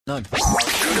Good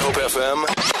Hope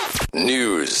FM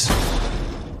News.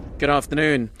 Good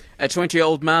afternoon. A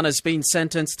 20-year-old man has been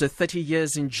sentenced to 30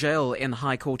 years in jail in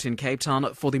High Court in Cape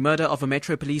Town for the murder of a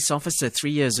Metro police officer 3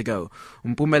 years ago.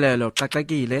 Mpumelelo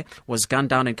Xakekeli was gunned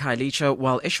down in Khayelitsha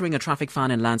while issuing a traffic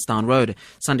fine in Landsdowne Road.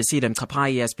 Sandisida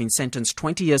Mkapai has been sentenced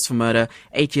 20 years for murder,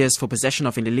 8 years for possession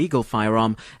of an illegal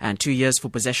firearm, and 2 years for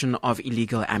possession of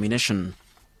illegal ammunition.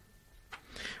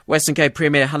 Western Cape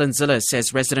Premier Helen Zille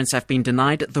says residents have been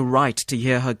denied the right to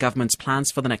hear her government's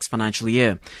plans for the next financial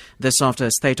year. This after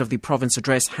a State of the Province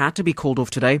address had to be called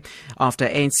off today after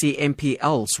ANC MP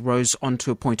Els rose onto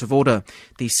a point of order.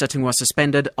 The sitting was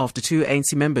suspended after 2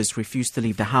 ANC members refused to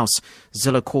leave the House.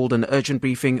 Zille called an urgent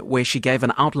briefing where she gave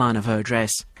an outline of her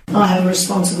address. I have a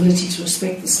responsibility to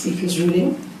respect the Speaker's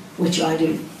ruling, which I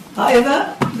do.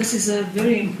 However, this is a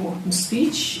very important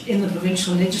speech in the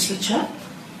provincial legislature.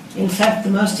 In fact, the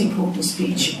most important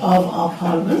speech of our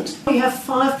Parliament. We have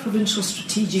 5 provincial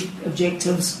strategic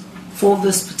objectives for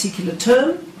this particular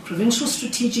term. Provincial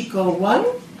Strategic Goal 1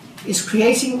 is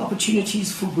creating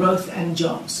opportunities for growth and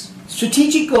jobs.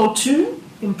 Strategic Goal 2,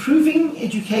 improving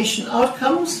education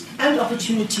outcomes and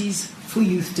opportunities for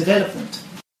youth development.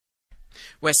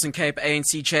 Western Cape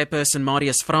ANC chairperson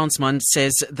Marius Fransman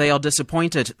says they are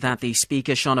disappointed that the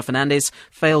Speaker, Shana Fernandez,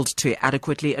 failed to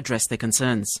adequately address their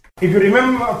concerns. If you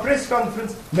remember, our press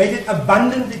conference made it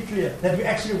abundantly clear that we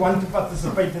actually want to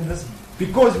participate in this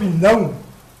because we know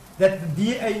that the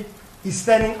DA is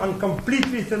standing on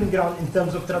completely thin ground in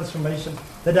terms of transformation.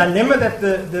 The dilemma that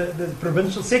the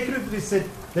provincial secretary said,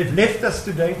 they've left us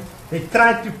today, they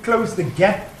tried to close the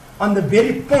gap on the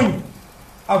very point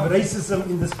of racism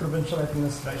in this provincial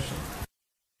administration.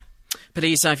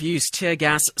 Police have used tear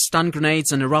gas, stun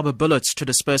grenades and rubber bullets to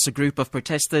disperse a group of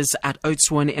protesters at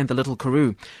Oudtshoorn in the Little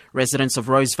Karoo. Residents of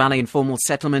Rose Valley Informal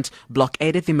Settlement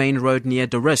blockaded the main road near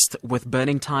De Rust with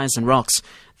burning tyres and rocks.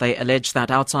 They allege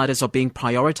that outsiders are being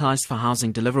prioritised for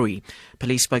housing delivery.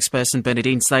 Police spokesperson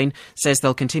Bernadine Stein says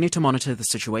they'll continue to monitor the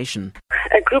situation.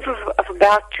 A group of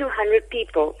about 200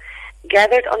 people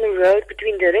gathered on the road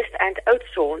between De Rust and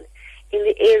Oudtshoorn in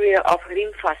the area of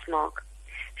Riemvasmark.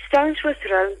 Stones were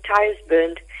thrown, tyres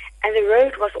burned, and the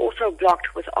road was also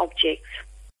blocked with objects.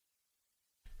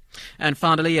 And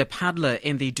finally, a paddler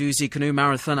in the Duzi Canoe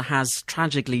Marathon has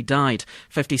tragically died.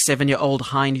 57-year-old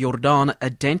Hein Jordan, a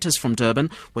dentist from Durban,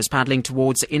 was paddling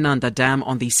towards Inanda Dam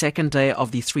on the second day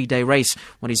of the 3-day race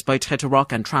when his boat hit a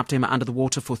rock and trapped him under the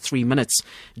water for 3 minutes.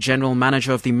 General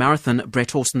manager of the marathon,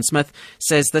 Brett Austin Smith,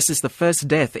 says this is the first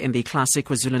death in the classic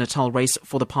KwaZulu-Natal race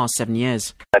for the past 7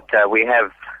 years. But we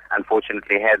have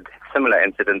unfortunately had similar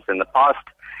incidents in the past.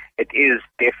 It is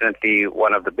definitely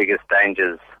one of the biggest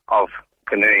dangers of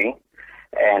canoeing,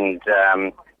 and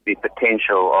the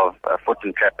potential of foot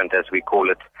entrapment, as we call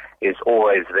it, is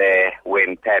always there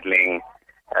when paddling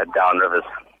down rivers.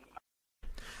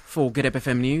 For Good Hope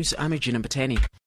FM News, I'm Eugene Mpateni.